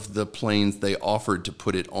of the planes, they offered to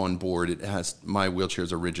put it on board. My wheelchair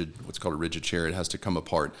is what's called a rigid chair. It has to come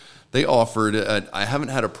apart. They offered. I haven't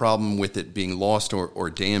had a problem with it being lost or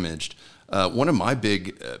damaged. One of my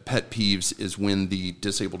big pet peeves is when the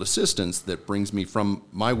disabled assistance that brings me from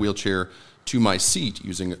my wheelchair to my seat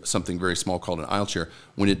using something very small called an aisle chair,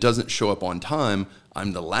 when it doesn't show up on time,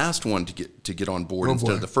 I'm the last one to get on board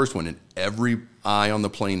instead of the first one, and every eye on the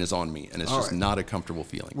plane is on me, and it's just not a comfortable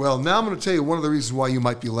feeling. Well, now I'm going to tell you one of the reasons why you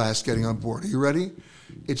might be last getting on board. Are you ready?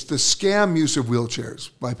 It's the scam use of wheelchairs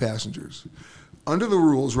by passengers. Under the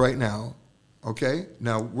rules right now, okay,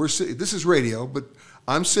 now this is radio, but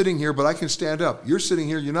I'm sitting here, but I can stand up. You're sitting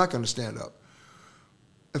here, you're not going to stand up.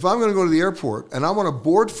 If I'm going to go to the airport and I want to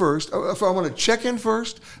board first, if I want to check in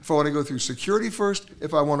first, if I want to go through security first,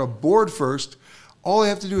 if I want to board first, all I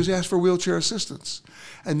have to do is ask for wheelchair assistance.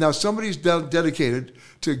 And now somebody's dedicated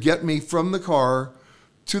to get me from the car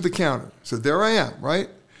to the counter. So there I am, right?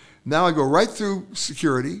 Now I go right through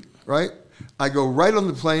security, right? I go right on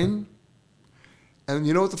the plane. And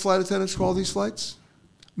you know what the flight attendants call these flights?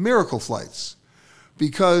 Miracle flights.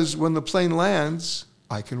 Because when the plane lands,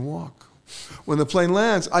 I can walk. When the plane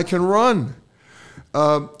lands, I can run.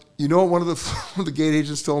 You know what one of the gate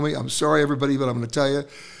agents told me? I'm sorry, everybody, but I'm going to tell you.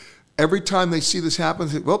 Every time they see this happen,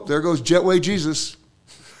 they say, well, there goes Jetway Jesus.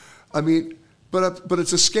 I mean, but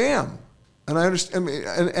it's a scam. And I understand.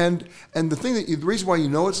 I mean, and the reason why you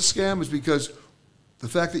know it's a scam is because The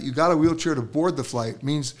fact that you got a wheelchair to board the flight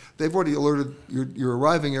means they've already alerted your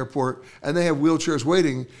arriving airport, and they have wheelchairs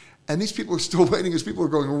waiting, and these people are still waiting as people are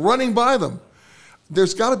running by them.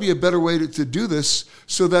 There's got to be a better way to do this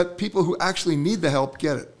so that people who actually need the help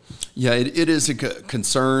get it. Yeah, it is a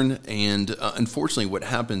concern, and unfortunately what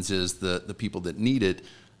happens is the people that need it,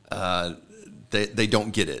 they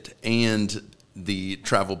don't get it. And the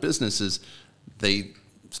travel businesses, they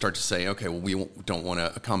start to say, okay, well, we don't want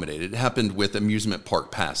to accommodate it. It happened with amusement park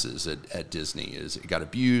passes at Disney. It got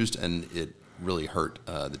abused, and it really hurt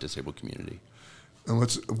the disabled community. And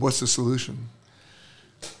what's the solution?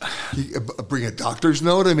 Bring a doctor's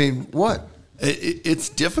note? I mean, what? It's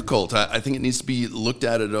difficult. I think it needs to be looked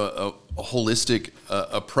at a holistic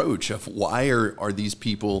approach of why are these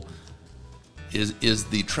people, is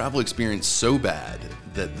the travel experience so bad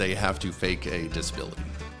that they have to fake a disability?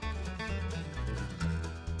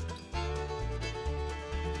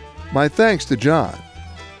 My thanks to John.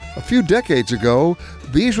 A few decades ago,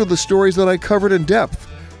 these were the stories that I covered in depth,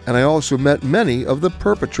 and I also met many of the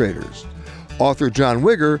perpetrators. Author John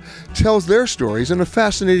Wigger tells their stories in a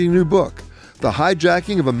fascinating new book, The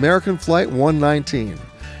Hijacking of American Flight 119,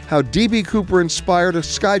 how D.B. Cooper inspired a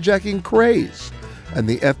skyjacking craze and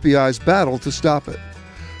the FBI's battle to stop it.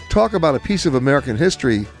 Talk about a piece of American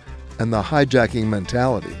history and the hijacking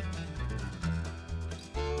mentality.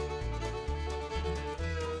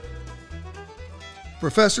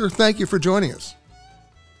 Professor, thank you for joining us.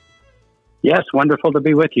 Yes, wonderful to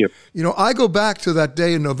be with you. You know, I go back to that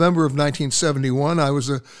day in November of 1971. I was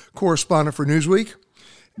a correspondent for Newsweek,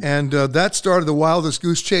 and that started the wildest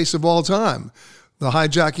goose chase of all time, the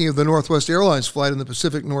hijacking of the Northwest Airlines flight in the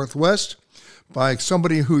Pacific Northwest by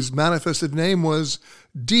somebody whose manifested name was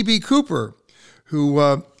D.B. Cooper,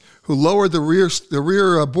 who lowered the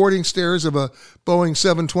rear boarding stairs of a Boeing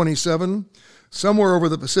 727 somewhere over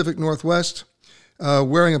the Pacific Northwest,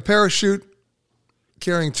 wearing a parachute,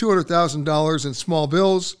 carrying $200,000 in small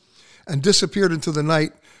bills, and disappeared into the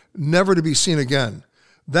night, never to be seen again.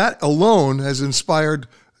 That alone has inspired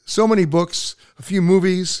so many books, a few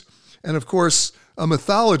movies, and of course, a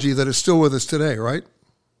mythology that is still with us today, right?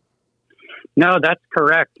 No, that's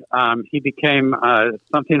correct. He became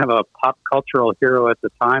something of a pop cultural hero at the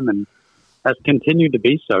time and has continued to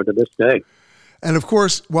be so to this day. And of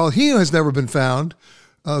course, while he has never been found,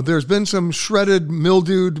 there's been some shredded,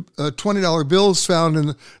 mildewed $20 bills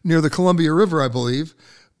found near the Columbia River, I believe.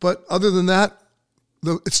 But other than that,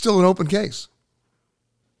 it's still an open case.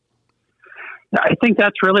 I think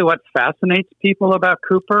that's really what fascinates people about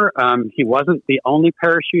Cooper. He wasn't the only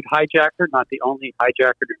parachute hijacker, not the only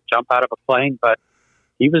hijacker to jump out of a plane, but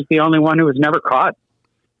he was the only one who was never caught.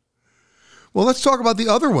 Well, let's talk about the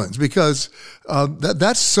other ones, because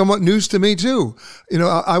that's somewhat news to me, too. You know,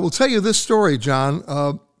 I will tell you this story,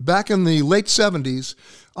 John. Back in the late 70s,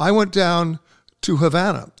 I went down to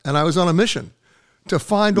Havana, and I was on a mission to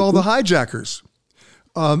find all the hijackers.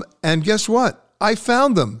 And guess what? I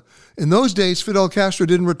found them. In those days, Fidel Castro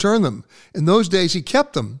didn't return them. In those days, he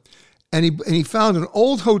kept them. And he found an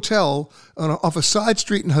old hotel off a side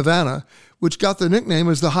street in Havana, which got the nickname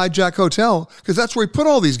as the Hijack Hotel, because that's where he put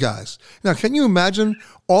all these guys. Now, can you imagine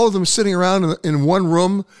all of them sitting around in one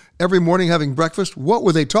room every morning having breakfast? What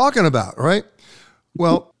were they talking about, right?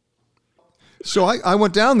 Well, so I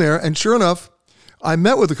went down there, and sure enough, I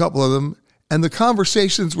met with a couple of them, and the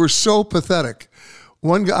conversations were so pathetic.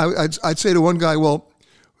 One guy, I'd say to one guy, well,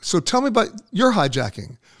 so tell me about your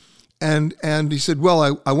hijacking. And he said,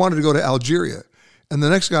 well, I wanted to go to Algeria. And the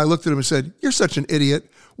next guy looked at him and said, you're such an idiot.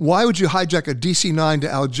 Why would you hijack a DC-9 to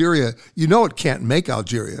Algeria? You know it can't make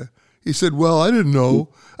Algeria. He said, well, I didn't know.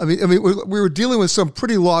 I mean, we were dealing with some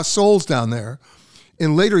pretty lost souls down there.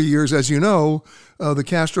 In later years, as you know, the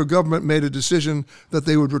Castro government made a decision that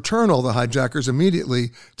they would return all the hijackers immediately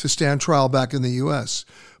to stand trial back in the U.S.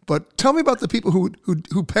 But tell me about the people who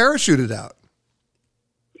parachuted out.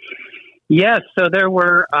 Yes, so there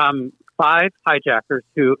were 5 hijackers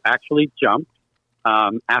who actually jumped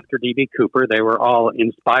after D.B. Cooper. They were all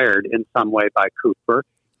inspired in some way by Cooper.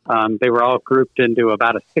 They were all grouped into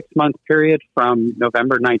about a 6-month period from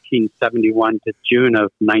November 1971 to June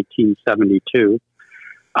of 1972.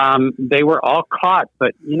 They were all caught,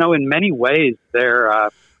 but, you know, in many ways, their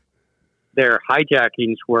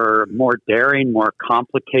hijackings were more daring, more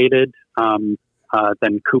complicated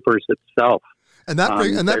than Cooper's itself. And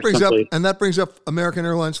that brings up American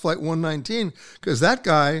Airlines Flight 119, because that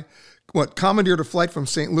guy, commandeered a flight from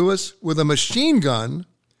St. Louis with a machine gun.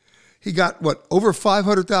 He got over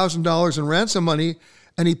 $500,000 in ransom money,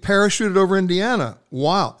 and he parachuted over Indiana.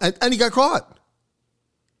 Wow! And he got caught.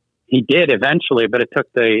 He did eventually, but it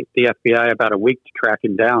took the FBI about a week to track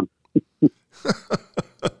him down.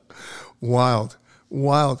 Wild.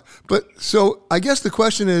 But so I guess the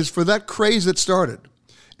question is, for that craze that started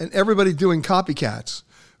and everybody doing copycats,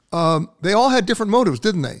 they all had different motives,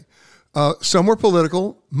 didn't they? Some were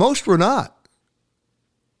political. Most were not.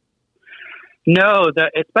 No,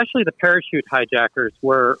 especially the parachute hijackers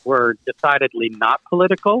were decidedly not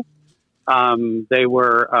political. They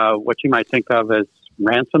were what you might think of as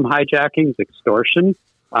ransom hijackings, extortion.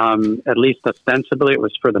 At least ostensibly, it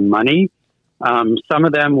was for the money. Some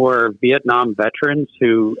of them were Vietnam veterans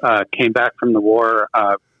who came back from the war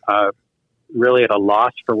really at a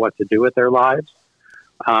loss for what to do with their lives.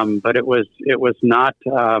 But it was not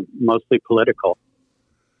mostly political.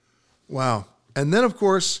 Wow! And then, of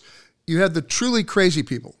course, you had the truly crazy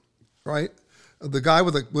people, right? The guy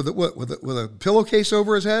with a pillowcase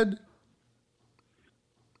over his head.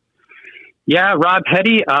 Yeah, Rob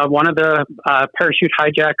Hetty, one of the parachute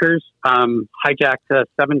hijackers, hijacked a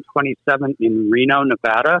 727 in Reno,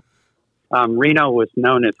 Nevada. Reno was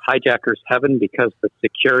known as Hijackers Heaven because the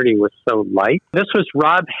security was so light. This was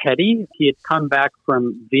Rob Hetty. He had come back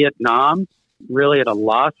from Vietnam, really at a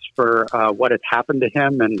loss for what had happened to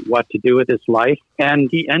him and what to do with his life. And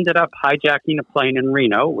he ended up hijacking a plane in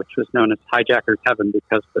Reno, which was known as Hijackers Heaven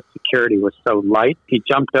because the security was so light. He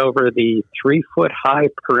jumped over the 3-foot-high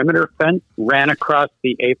perimeter fence, ran across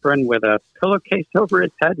the apron with a pillowcase over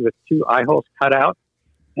his head with 2 eye holes cut out,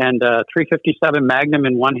 and a .357 Magnum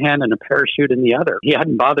in one hand and a parachute in the other. He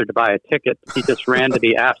hadn't bothered to buy a ticket. He just ran to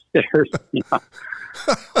the aft stairs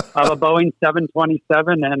of a Boeing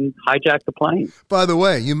 727 and hijacked the plane. By the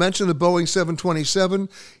way, you mentioned the Boeing 727.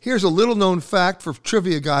 Here's a little-known fact for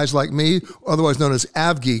trivia guys like me, otherwise known as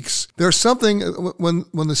av geeks. There's something, when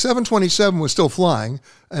the 727 was still flying,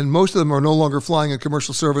 and most of them are no longer flying in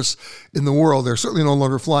commercial service in the world. They're certainly no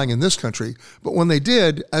longer flying in this country. But when they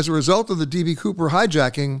did, as a result of the D.B. Cooper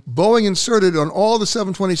hijacking, Boeing inserted on all the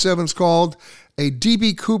 727s called a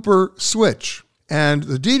D.B. Cooper switch. And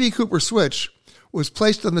the D.B. Cooper switch was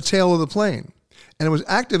placed on the tail of the plane. And it was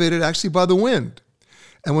activated actually by the wind.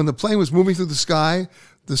 And when the plane was moving through the sky,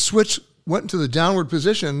 the switch went into the downward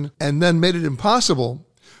position and then made it impossible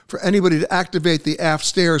for anybody to activate the aft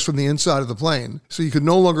stairs from the inside of the plane. So you could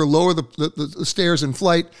no longer lower the stairs in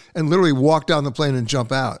flight and literally walk down the plane and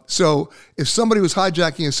jump out. So if somebody was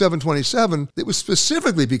hijacking a 727, it was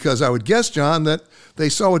specifically because, I would guess, John, that they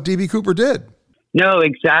saw what D.B. Cooper did. No,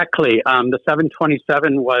 exactly. The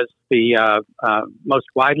 727 was the most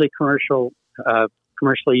widely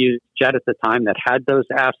commercially used jet at the time that had those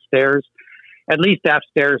aft stairs. At least aft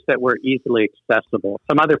stairs that were easily accessible.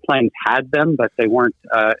 Some other planes had them, but they weren't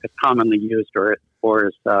as commonly used or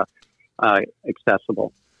as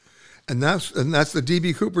accessible. And that's the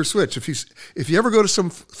D.B. Cooper switch. If you ever go to some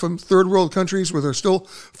third world countries where they're still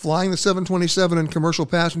flying the 727 in commercial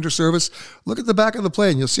passenger service, look at the back of the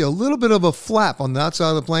plane. You'll see a little bit of a flap on the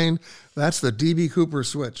outside of the plane. That's the D.B. Cooper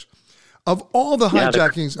switch. Of all the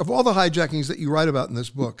hijackings that you write about in this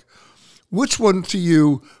book, which one to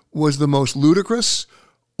you was the most ludicrous?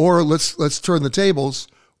 Or let's turn the tables.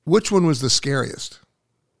 Which one was the scariest?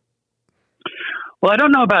 Well, I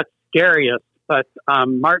don't know about scariest, but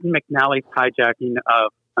Martin McNally's hijacking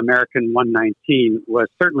of American 119 was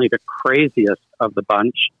certainly the craziest of the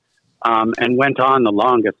bunch, and went on the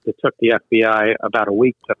longest. It took the FBI about a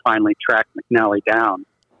week to finally track McNally down.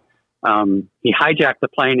 He hijacked the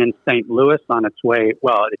plane in St. Louis on its way.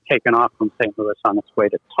 Well, it had taken off from St. Louis on its way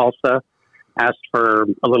to Tulsa, asked for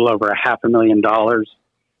a little over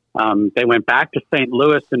 $500,000. They went back to St.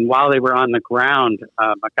 Louis, and while they were on the ground,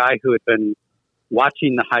 a guy who had been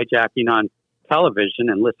watching the hijacking on television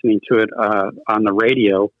and listening to it on the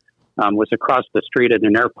radio was across the street at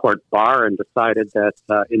an airport bar and decided that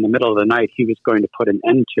in the middle of the night he was going to put an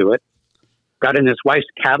end to it. Got in his wife's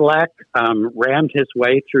Cadillac, rammed his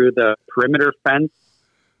way through the perimeter fence,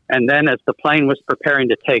 and then as the plane was preparing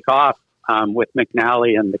to take off with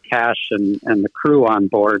McNally and the cash and the crew on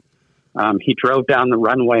board, he drove down the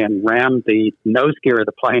runway and rammed the nose gear of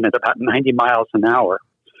the plane at about 90 miles an hour.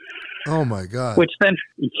 Oh my God! Which then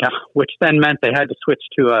meant they had to switch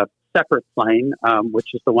to a separate plane,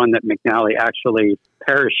 which is the one that McNally actually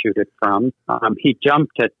parachuted from. He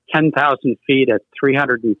jumped at 10,000 feet at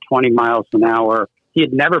 320 miles an hour. He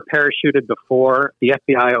had never parachuted before. The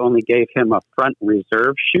FBI only gave him a front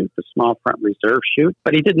reserve chute, a small front reserve chute,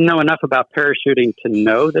 but he didn't know enough about parachuting to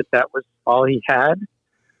know that that was all he had.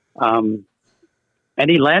 And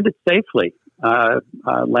he landed safely.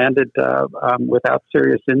 Landed without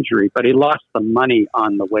serious injury, but he lost the money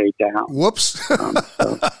on the way down. Whoops.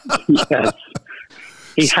 Yes.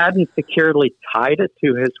 He hadn't securely tied it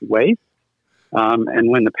to his waist, And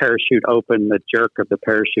when the parachute opened, the jerk of the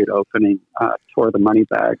parachute opening tore the money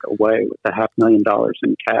bag away with the $500,000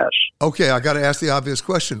 in cash. Okay, I got to ask the obvious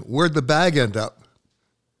question. Where'd the bag end up?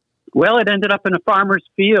 Well, it ended up in a farmer's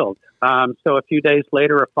field. So a few days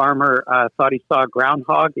later, a farmer thought he saw a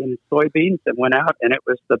groundhog in his soybeans and went out, and it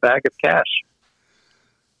was the bag of cash.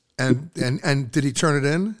 And did he turn it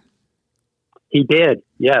in? He did,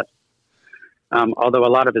 yes. Although a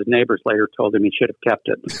lot of his neighbors later told him he should have kept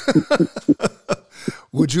it.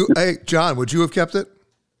 Hey, John, would you have kept it?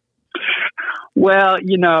 Well,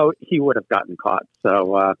 he would have gotten caught,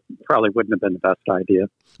 so probably wouldn't have been the best idea.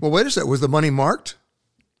 Well, wait a second. Was the money marked?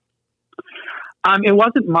 It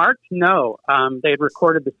wasn't marked, no. They had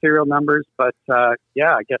recorded the serial numbers, but I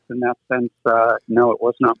guess in that sense, no, it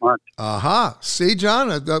was not marked. Aha. See, John,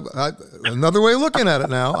 another way of looking at it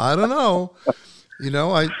now. I don't know.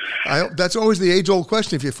 That's always the age-old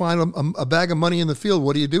question. If you find a bag of money in the field,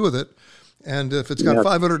 what do you do with it? And if it's got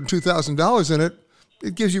 $502,000 in it,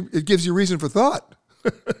 it gives you reason for thought.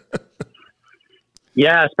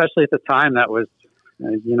 Yeah, especially at the time, that was,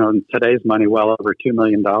 in today's money, well over $2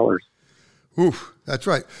 million. Oof, that's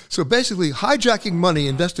right. So basically, hijacking money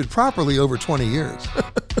invested properly over 20 years.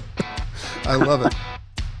 I love it.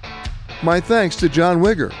 My thanks to John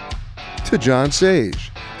Wigger, to John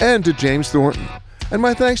Sage, and to James Thornton. And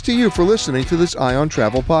my thanks to you for listening to this Eye on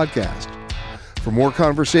Travel podcast. For more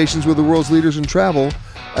conversations with the world's leaders in travel,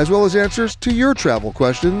 as well as answers to your travel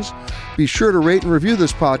questions, be sure to rate and review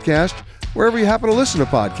this podcast wherever you happen to listen to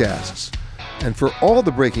podcasts. And for all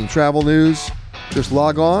the breaking travel news, just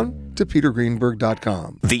log on to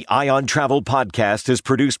petergreenberg.com. The Eye on Travel podcast is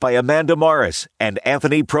produced by Amanda Morris and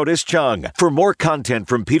Anthony Protis Chung. For more content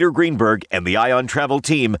from Peter Greenberg and the Eye on Travel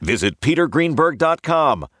team, visit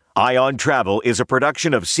petergreenberg.com. Eye on Travel is a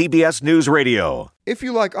production of CBS News Radio. If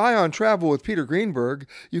you like Eye on Travel with Peter Greenberg,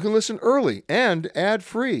 you can listen early and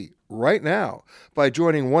ad-free right now by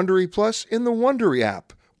joining Wondery Plus in the Wondery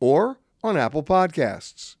app or on Apple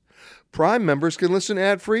Podcasts. Prime members can listen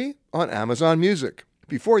ad-free on Amazon Music.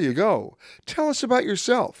 Before you go, tell us about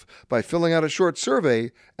yourself by filling out a short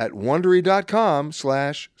survey at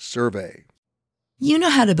Wondery.com/survey. You know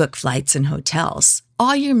how to book flights and hotels.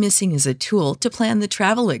 All you're missing is a tool to plan the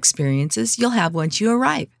travel experiences you'll have once you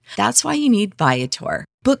arrive. That's why you need Viator.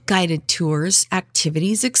 Book guided tours,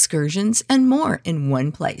 activities, excursions, and more in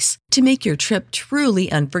one place to make your trip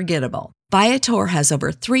truly unforgettable. Viator has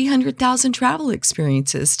over 300,000 travel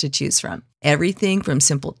experiences to choose from. Everything from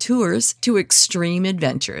simple tours to extreme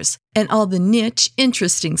adventures and all the niche,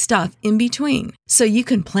 interesting stuff in between. So you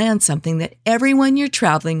can plan something that everyone you're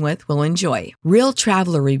traveling with will enjoy. Real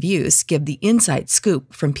traveler reviews give the inside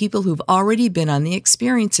scoop from people who've already been on the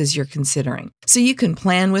experiences you're considering. So you can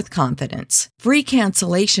plan with confidence. Free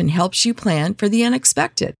cancellation helps you plan for the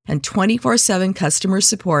unexpected. And 24/7 customer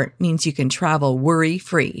support means you can travel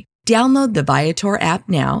worry-free. Download the Viator app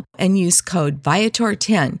now and use code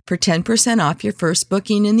Viator10 for 10% off your first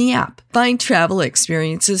booking in the app. Find travel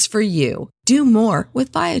experiences for you. Do more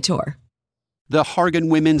with Viator. The Hargan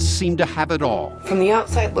women seem to have it all. From the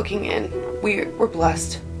outside looking in, we were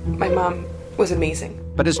blessed. My mom was amazing.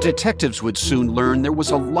 But as detectives would soon learn, there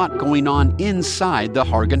was a lot going on inside the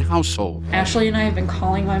Hargan household. Ashley and I have been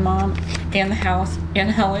calling my mom and the house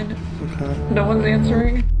and Helen. No one's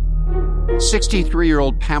answering.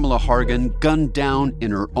 63-year-old Pamela Hargan gunned down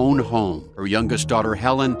in her own home. Her youngest daughter,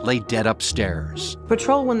 Helen, lay dead upstairs.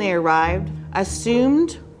 Patrol, when they arrived,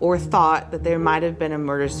 assumed or thought that there might have been a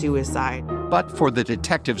murder-suicide. But for the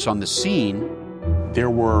detectives on the scene, there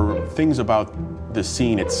were things about the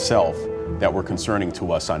scene itself that were concerning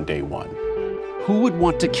to us on day one. Who would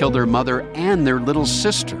want to kill their mother and their little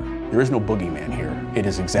sister? There is no boogeyman here. It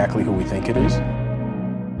is exactly who we think it is.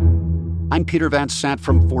 I'm Peter Van Sant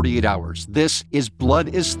from 48 Hours. This is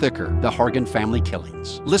Blood is Thicker, the Hargan Family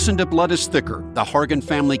Killings. Listen to Blood is Thicker, the Hargan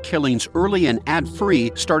Family Killings early and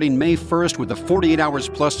ad-free starting May 1st with a 48 Hours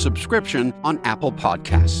Plus subscription on Apple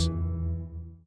Podcasts.